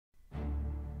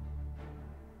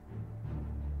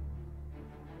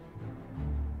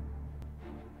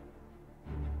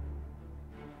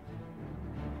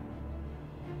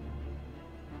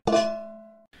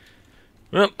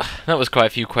Well, that was quite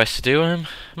a few quests to do. Am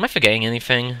I forgetting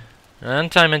anything?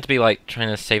 Aren't I meant to be, like, trying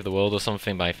to save the world or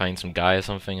something by finding some guy or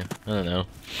something? I don't know.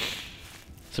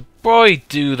 So probably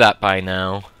do that by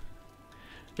now.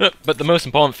 But the most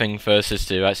important thing first is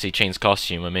to actually change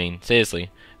costume. I mean, seriously,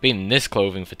 being in this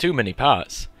clothing for too many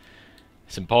parts.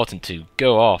 It's important to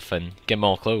go off and get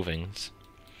more clothings.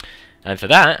 And for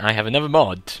that, I have another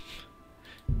mod.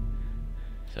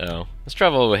 So, let's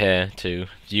travel over here to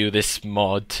view this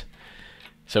mod.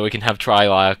 So we can have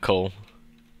Triarchal.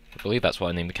 I believe that's what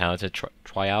I named the character.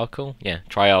 Triarchal? Yeah,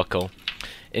 Triarchal.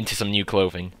 Into some new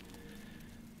clothing.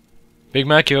 Big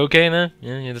Mac, you okay there?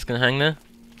 Yeah, you're just gonna hang there?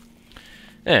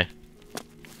 Yeah.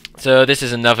 So this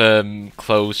is another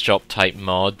clothes shop type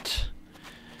mod.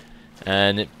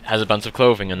 And it has a bunch of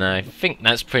clothing, and I think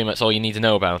that's pretty much all you need to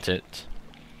know about it.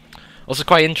 Also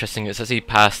quite interesting, it's actually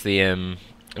past the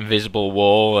invisible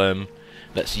wall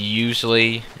that's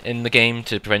usually in the game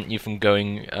to prevent you from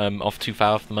going off too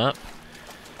far off the map.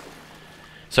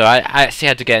 So I actually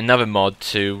had to get another mod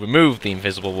to remove the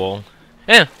invisible wall.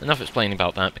 Yeah, enough explaining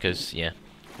about that because, yeah,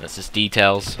 that's just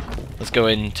details. Let's go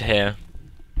into here.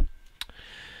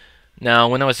 Now,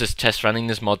 when I was just test running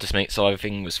this mod to make sure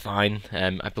everything was fine,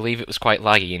 I believe it was quite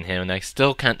laggy in here, and I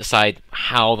still can't decide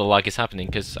how the lag is happening,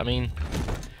 because, I mean,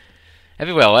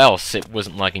 everywhere else it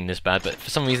wasn't lagging this bad, but for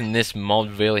some reason this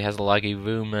mod really has a laggy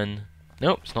room, and...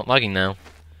 Nope, it's not lagging now.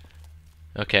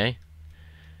 Okay.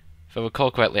 If I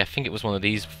recall correctly, I think it was one of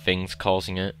these things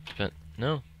causing it, but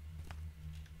no.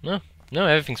 No,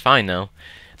 everything's fine now.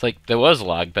 It's like, there was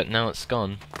lag, but now it's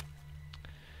gone.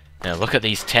 Now look at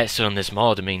these textures on this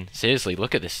mod. I mean, seriously,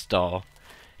 look at this star.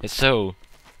 It's so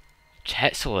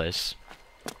textureless.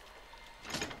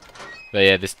 But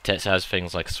yeah, this text has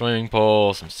things like a swimming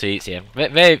pool, some seats. Yeah,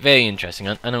 very, very interesting.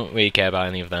 I don't really care about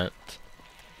any of that.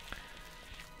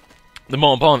 The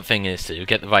more important thing is to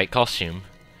get the right costume.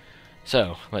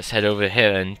 So let's head over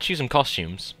here and choose some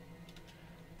costumes.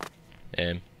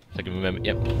 I can remember.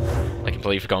 Yep, I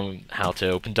completely forgot how to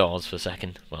open doors for a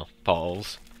second. Well,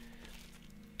 portals.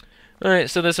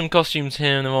 Alright, so there's some costumes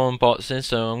here and they're all in boxes,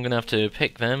 so I'm gonna have to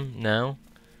pick them now.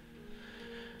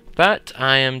 But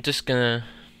I am just gonna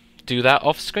do that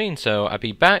off screen, so I'll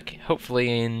be back,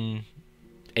 hopefully in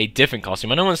a different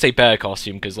costume. I don't want to say better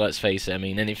costume, because let's face it, I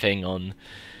mean, anything on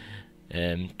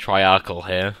Triarchal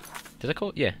here. Did I call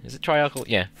it? Yeah, is it Triarchal?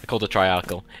 Yeah, I called it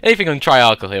Triarchal. Anything on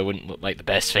Triarchal here wouldn't look like the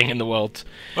best thing in the world.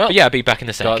 Well, but yeah, I'll be back in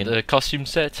a second. Got the costume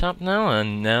set up now,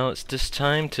 and now it's just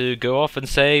time to go off and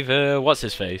save,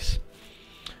 what's-his-face?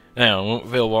 Now, I won't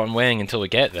reveal what I'm wearing until we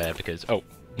get there, because... Oh,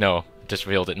 no, I just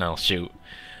revealed it now, shoot.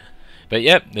 But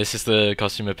yep, this is the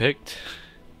costume I picked.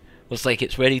 Looks like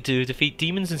it's ready to defeat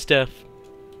demons and stuff.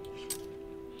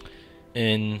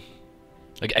 And...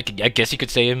 I guess you could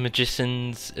say a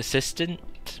magician's assistant?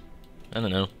 I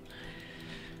don't know.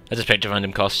 I just picked a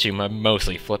random costume, I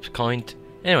mostly flipped a coin.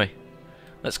 Anyway,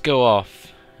 let's go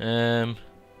off.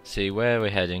 See, where are we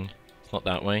heading? It's not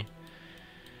that way.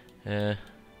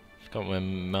 Forgot where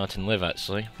Martin live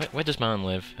actually. Where does Martin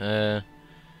live?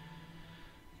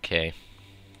 Okay.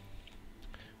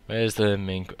 Where's the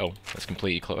main... Oh, that's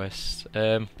completely close.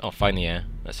 Oh, find the air.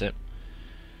 That's it.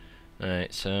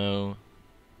 Alright, so...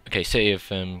 Okay, city of...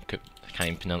 I can't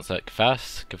even pronounce that.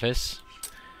 Kafis?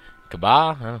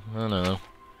 Kabar? I don't know.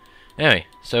 Anyway,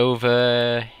 so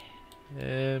over...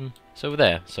 it's over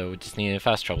there. So we just need a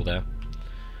fast travel there.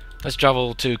 Let's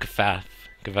travel to Kavath.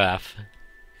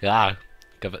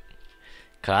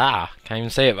 Ah, can't even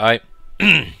say it right.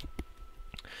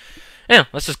 Yeah,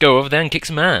 let's just go over there and kick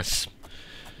some ass.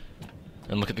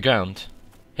 And look at the ground.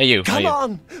 Hey you, Come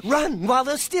on! Run while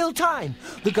there's still time!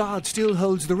 The guard still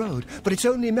holds the road, but it's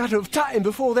only a matter of time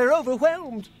before they're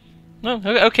overwhelmed. No,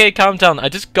 okay, calm down. I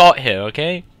just got here,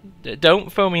 okay?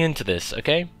 Don't throw me into this,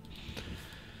 okay?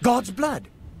 God's blood?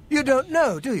 You don't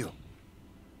know, do you?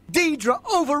 Deidre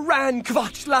overran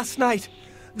Kvatch last night.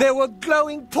 There were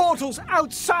glowing portals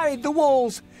outside the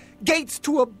walls, gates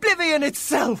to Oblivion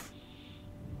itself.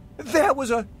 There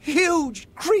was a huge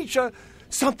creature,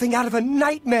 something out of a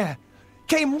nightmare,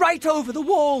 came right over the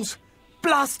walls,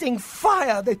 blasting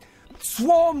fire that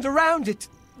swarmed around it,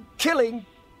 killing.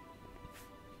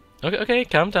 Okay,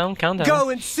 calm down.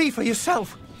 Go and see for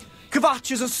yourself. Kvatch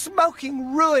is a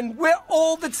smoking ruin. We're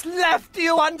all that's left. Do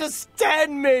you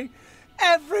understand me?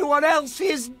 Everyone else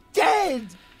is dead.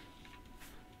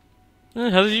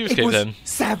 How did you escape then? It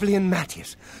was Savli and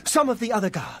Matthias. Some of the other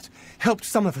guards helped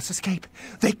some of us escape.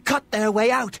 They cut their way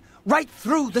out, right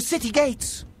through the city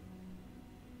gates.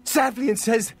 Savlian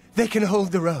says they can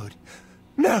hold the road.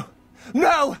 No,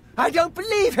 I don't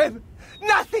believe him.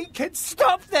 Nothing can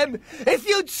stop them. If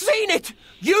you'd seen it,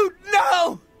 you'd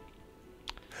know.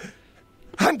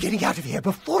 I'm getting out of here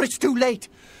before it's too late.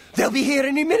 They'll be here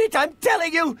any minute, I'm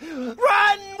telling you.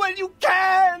 Run when you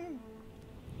can!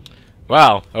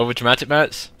 Wow, over dramatic,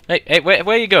 Mats. Hey, where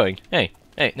are you going? Hey,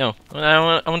 no.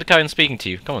 I want to carry on speaking to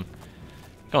you. Come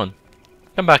on.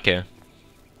 Come back here.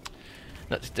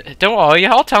 Don't worry,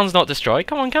 our town's not destroyed.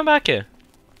 Come on, come back here.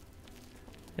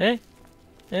 Hey?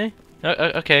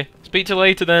 Okay. Speak to you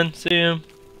later then. See you.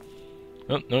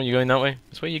 Oh, no, you're going that way.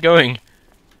 That's where you're going.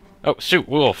 Oh, shoot,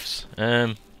 wolves.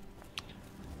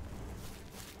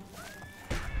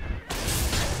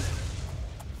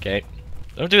 Okay.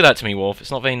 Don't do that to me, wolf. It's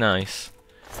not very nice.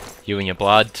 You and your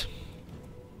blood.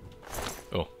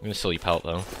 Oh, I'm gonna steal your pelt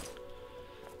though.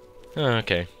 Oh,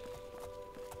 okay.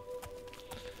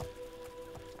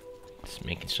 Just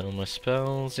making sure my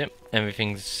spells. Yep,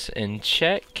 everything's in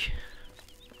check.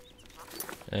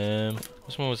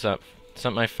 Which one was that? Is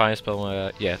that my fire spell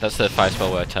where... yeah, that's the fire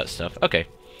spell where I touch stuff. Okay.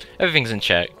 Everything's in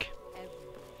check.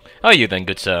 How are you then,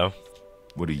 good sir?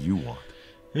 What do you want?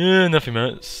 Nothing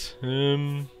much.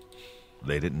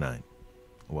 Late at night,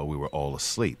 while we were all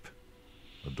asleep,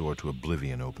 the door to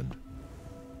Oblivion opened.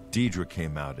 Deidre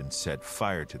came out and set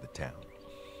fire to the town.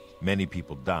 Many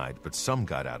people died, but some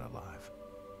got out alive.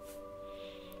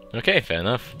 Okay, fair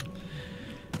enough.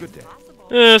 Good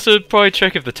day. So probably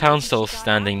check if the town's still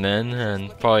standing then, and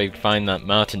probably find that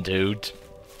Martin dude.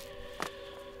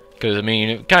 Because, I mean,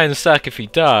 it kind of suck if he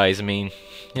dies. I mean,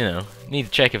 you know, need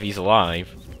to check if he's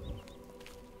alive.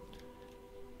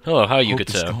 Hello, how are you,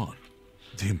 good sir? Gone.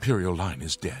 The Imperial line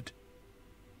is dead.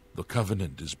 The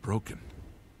Covenant is broken.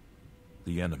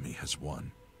 The enemy has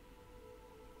won.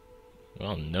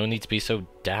 Well, no need to be so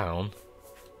down.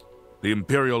 The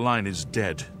Imperial line is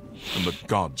dead, and the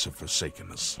gods have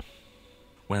forsaken us.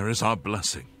 Where is our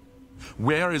blessing?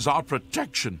 Where is our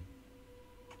protection?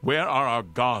 Where are our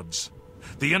gods?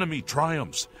 The enemy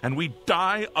triumphs, and we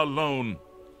die alone.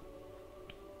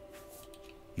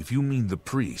 If you mean the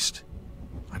priest,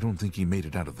 I don't think he made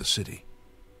it out of the city.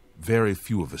 Very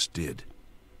few of us did.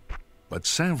 But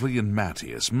Savlian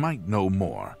Matthias might know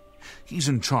more. He's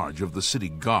in charge of the city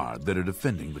guard that are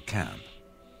defending the camp.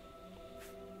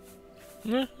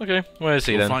 Okay, where is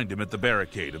he You'll then? find him at the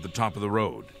barricade at the top of the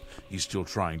road. He's still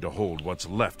trying to hold what's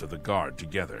left of the guard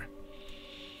together.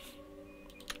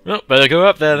 Well, better go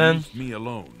up there then. Leave me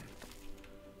alone.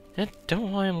 Yeah,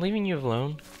 don't worry, I'm leaving you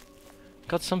alone.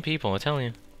 Got some people, I tell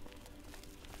you.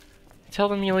 Tell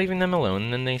them you're leaving them alone,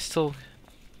 and then they still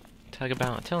tag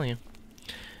about, I tell you.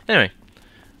 Anyway,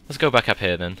 let's go back up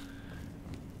here then.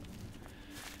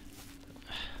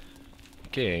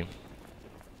 Okay.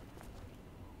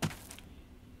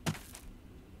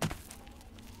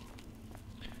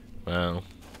 Well,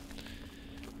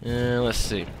 let's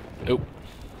see. Oh,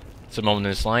 some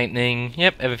ominous lightning.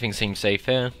 Yep, everything seems safe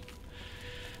here.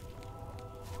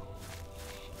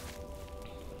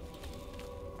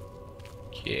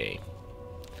 Okay.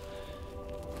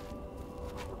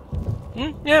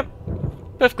 Yep.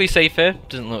 Perfectly safe here.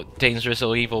 Doesn't look dangerous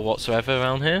or evil whatsoever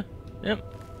around here.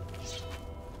 Yep.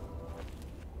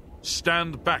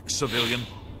 Stand back, civilian.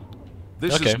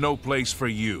 This Okay. is no place for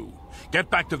you. Get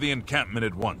back to the encampment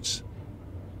at once.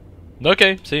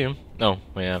 Okay, see him. Oh,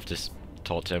 wait, I've just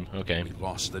talked to him. Okay. We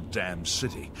lost the damn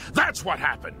city. That's what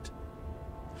happened.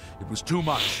 It was too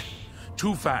much.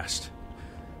 Too fast.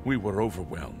 We were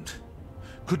overwhelmed.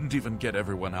 Couldn't even get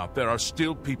everyone out. There are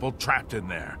still people trapped in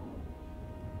there.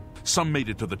 Some made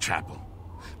it to the chapel,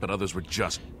 but others were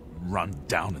just run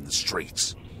down in the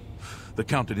streets. The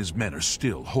Count and his men are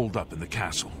still holed up in the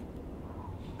castle.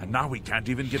 And now we can't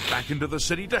even get back into the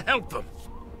city to help them,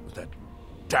 with that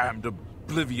damned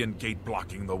Oblivion gate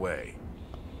blocking the way.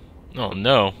 Oh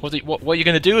no. What are you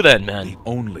gonna do then, man? The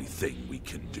only thing we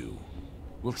can do.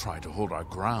 We'll try to hold our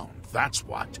ground, that's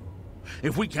what.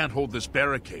 If we can't hold this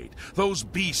barricade, those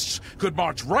beasts could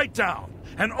march right down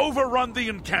and overrun the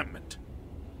encampment.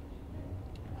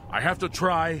 I have to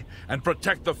try and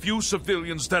protect the few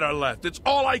civilians that are left. It's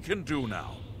all I can do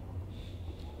now.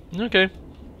 Okay.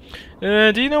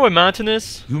 Do you know where Martin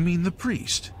is? You mean the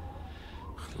priest?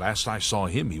 Last I saw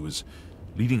him, he was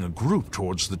leading a group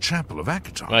towards the chapel of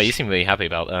Akatos. Well, you seem really happy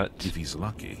about that. If he's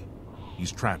lucky,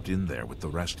 he's trapped in there with the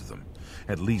rest of them,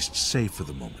 at least safe for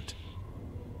the moment.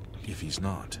 If he's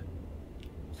not...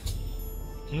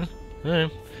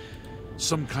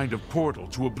 Some kind of portal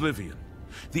to Oblivion.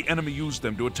 The enemy used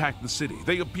them to attack the city.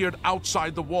 They appeared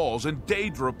outside the walls, and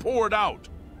Daedra poured out.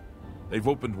 They've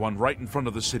opened one right in front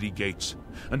of the city gates.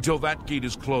 Until that gate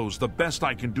is closed, the best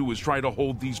I can do is try to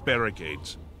hold these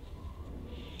barricades.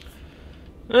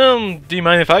 Do you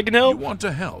mind if I can You help? want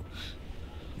to help?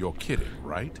 You're kidding,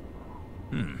 right?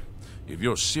 If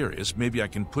you're serious, maybe I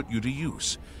can put you to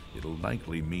use. It'll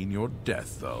likely mean your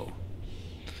death, though.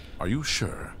 Are you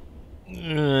sure?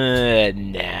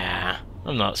 Nah,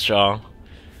 I'm not sure.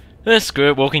 Screw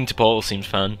it, walking to portal seems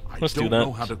fun. Let's do that. I don't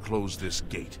know how to close this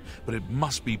gate, but it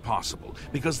must be possible,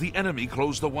 because the enemy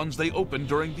closed the ones they opened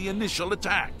during the initial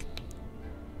attack.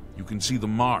 You can see the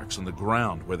marks on the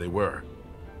ground where they were,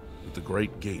 with the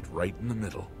great gate right in the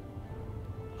middle.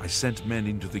 I sent men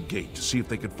into the gate to see if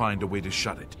they could find a way to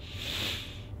shut it.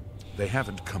 They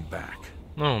haven't come back.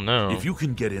 Oh no. If you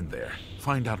can get in there,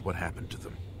 find out what happened to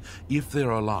them. If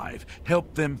they're alive,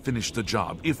 help them finish the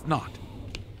job. If not,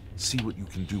 see what you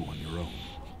can do on your own.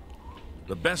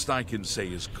 The best I can say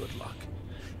is good luck.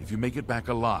 If you make it back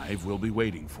alive, we'll be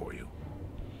waiting for you.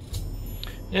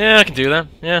 Yeah, I can do that.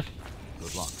 Yeah.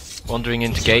 Good luck. Wandering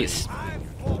into gates.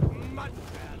 Oh.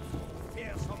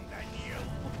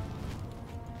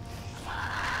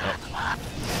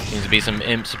 Seems to be some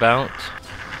imps about.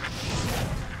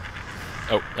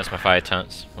 Oh, that's my fire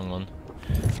attacks. Wrong one.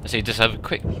 Let's see, just have a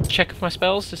quick check of my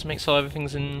spells, just to make sure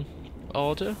everything's in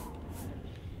order.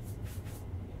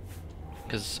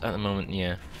 Because at the moment,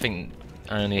 yeah, I think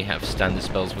I only have standard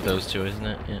spells with those two, isn't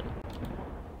it?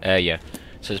 Yeah. Yeah.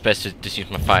 So it's best to just use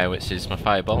my fire, which is my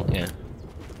firebolt, yeah.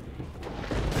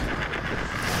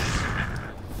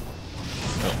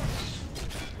 Oh.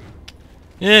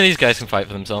 Yeah, these guys can fight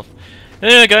for themselves.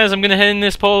 Yeah, guys, I'm gonna head in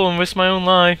this portal and risk my own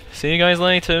life. See you guys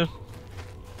later.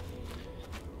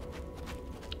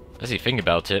 As you think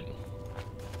about it.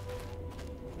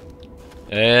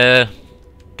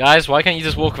 Guys, why can't you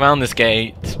just walk around this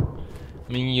gate?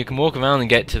 I mean, you can walk around and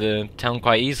get to the town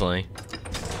quite easily.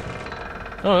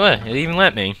 Oh, there, it even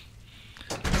let me.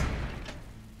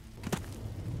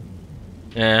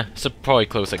 Yeah, it's a probably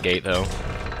close that gate though.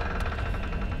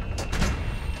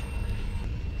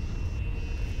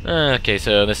 Okay,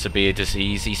 so this would be just an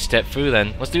easy step through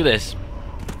then. Let's do this.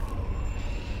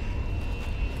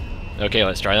 Okay,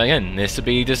 let's try that again. This would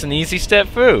be just an easy step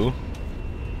through.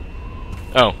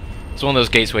 Oh, it's one of those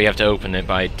gates where you have to open it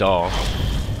by a door.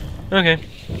 Okay.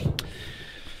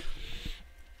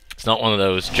 It's not one of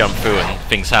those jump through and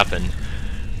things happen.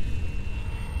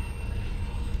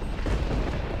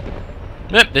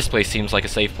 Yep, this place seems like a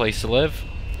safe place to live.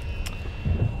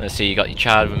 Let's see, you got your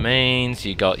charred remains,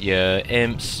 you got your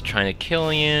imps trying to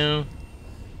kill you.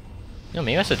 Oh,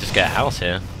 maybe I should just get a house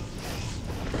here.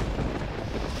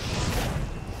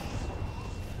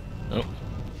 Oh.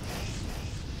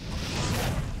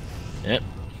 Yep.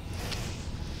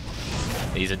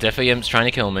 These are definitely imps trying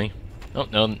to kill me. Oh,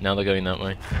 no, now they're going that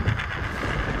way.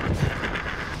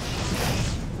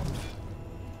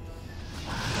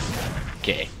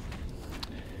 Okay.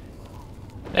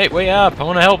 Hey, wait up! I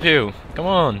want to help you! Come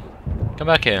on! Come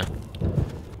back here.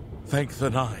 Thank the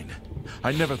Nine.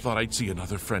 I never thought I'd see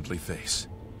another friendly face.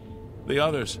 The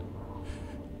others...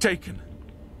 taken.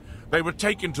 They were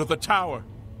taken to the tower.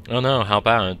 Oh no, how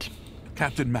bad?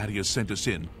 Captain Mattias sent us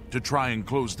in to try and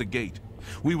close the gate.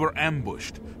 We were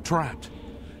ambushed, trapped,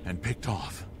 and picked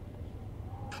off.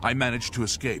 I managed to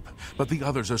escape, but the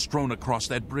others are strewn across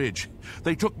that bridge.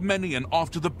 They took Menion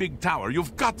off to the big tower.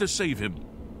 You've got to save him.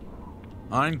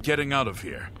 I'm getting out of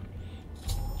here.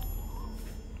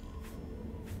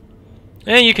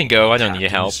 Yeah, you can go. I don't need your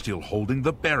Captain help. is still holding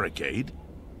the barricade?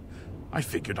 I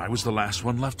figured I was the last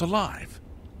one left alive.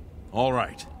 All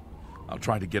right. I'll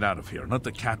try to get out of here and let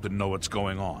the captain know what's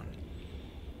going on.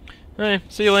 Hey,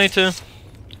 see you later.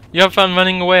 You have fun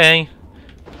running away.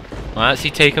 I'll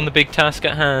actually take on the big task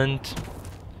at hand.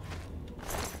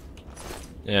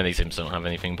 Yeah, these imps don't have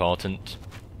anything important.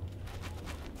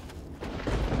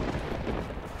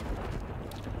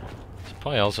 Should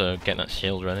probably also get that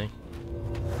shield ready.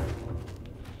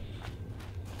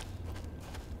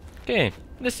 Okay,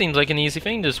 this seems like an easy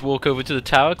thing. Just walk over to the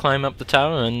tower, climb up the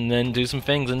tower, and then do some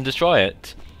things and destroy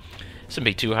it. Shouldn't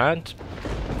be too hard.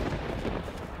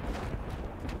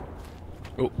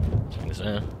 Oh, something's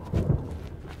there.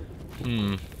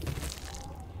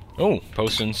 Oh,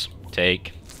 potions.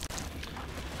 Take.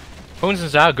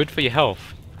 Potions are good for your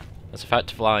health. That's a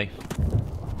fact of life.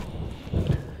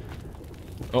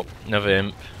 Oh, another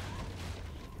imp.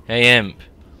 Hey imp,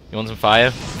 you want some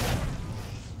fire?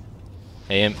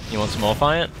 Hey imp, you want some more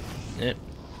fire? Yep.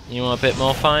 You want a bit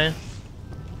more fire?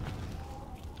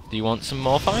 Do you want some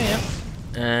more fire?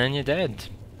 And you're dead.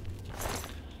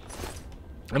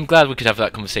 I'm glad we could have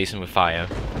that conversation with fire.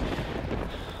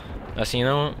 Actually, you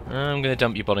know what? I'm gonna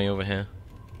dump your body over here.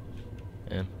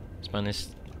 Yeah, Spanish.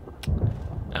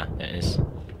 Ah, there it is.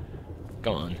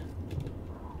 Go on.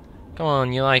 Come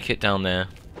on, you like it down there.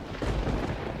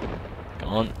 Come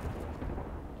on.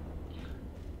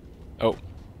 Oh.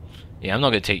 Yeah, I'm not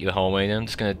gonna take you the whole way then. I'm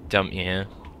just gonna dump you here.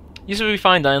 Usually we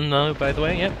find iron though, by the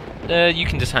way, yep. You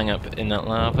can just hang up in that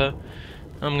lava.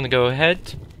 I'm gonna go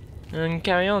ahead and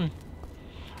carry on.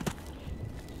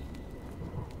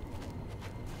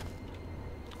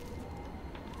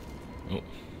 Oh.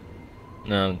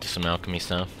 No, just some alchemy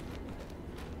stuff.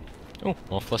 Oh,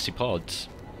 more fussy pods.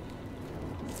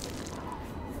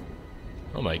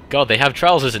 Oh my god, they have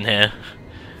trousers in here.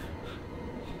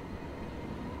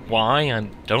 Why? I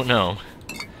don't know.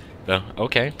 But,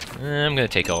 okay. I'm gonna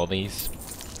take all these.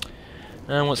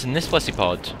 And what's in this fleshy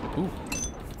pod? Ooh.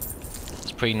 It's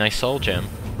a pretty nice soul gem.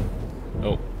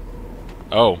 Oh.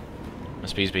 Oh.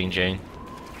 Must be his being Jane.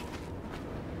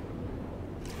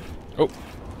 Oh.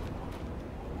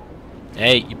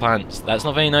 Hey, you plants. That's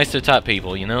not very nice to attack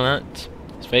people, you know that?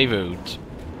 It's very rude.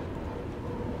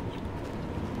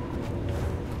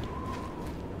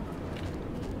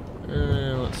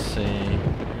 Let's see.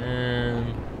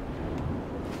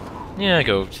 Yeah,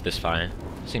 go over to this fire.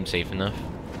 Seems safe enough.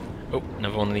 Oh,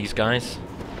 another one of these guys.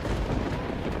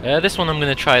 This one I'm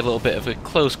going to try a little bit of a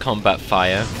close combat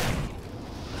fire.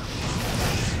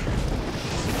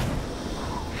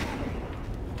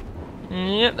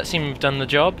 Yep, that seemed to have done the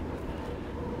job.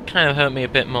 Kind of hurt me a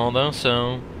bit more though,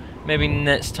 so maybe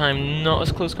next time not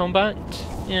as close combat.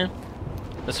 Yeah,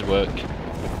 this would work.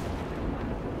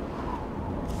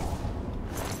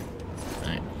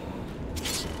 Right.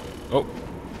 Oh.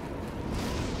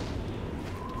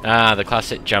 Ah, the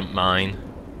classic jump mine.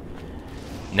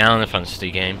 Now in a fantasy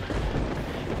game.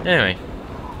 Anyway.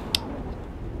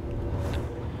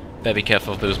 Better be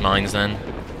careful of those mines then.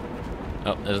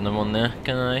 Oh, there's another one there.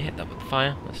 Can I hit that with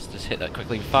fire? Let's just hit that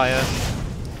quickly with fire.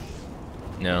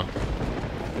 No.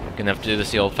 Gonna have to do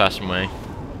this the old-fashioned way.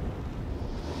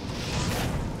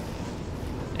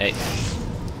 Hey.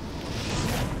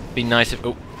 Be nice if...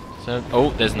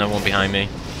 Oh, there's no one behind me.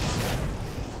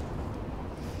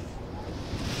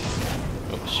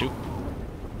 Oh, shoot.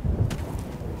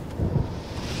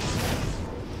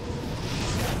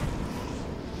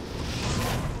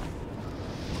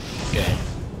 Okay.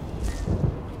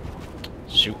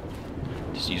 Shoot.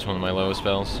 Just use one of my lower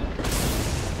spells.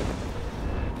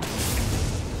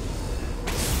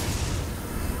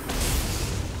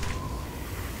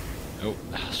 Oh,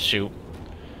 shoot.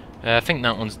 I think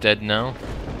that one's dead now.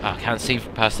 Oh, I can't see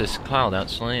past this cloud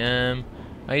actually. Are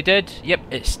you dead? Yep,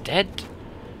 it's dead.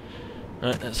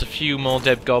 Right, that's a few more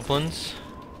dead goblins.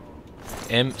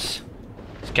 Imps.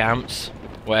 Scamps.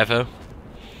 Whatever.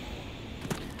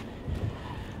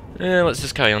 Let's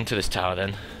just carry on to this tower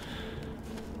then.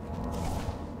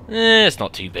 It's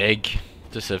not too big.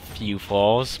 Just a few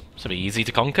floors. So it'll be easy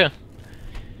to conquer.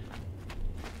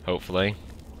 Hopefully.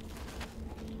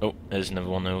 Oh, there's another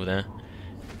one over there.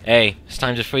 Hey, it's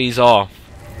time to freeze off.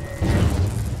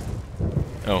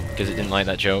 Oh, because it didn't like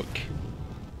that joke.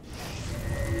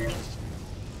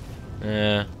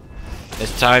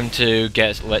 It's time to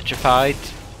get electrified.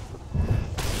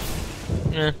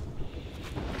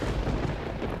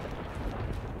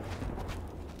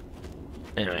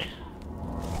 Anyway.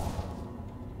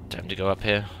 Time to go up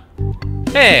here.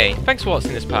 Hey, thanks for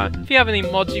watching this part. If you have any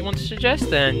mods you want to suggest,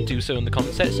 then do so in the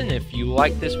comment section. If you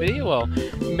like this video, well,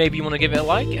 maybe you want to give it a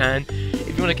like, and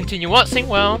if you want to continue watching,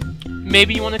 well,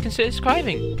 maybe you want to consider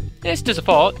subscribing. It's just a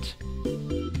thought.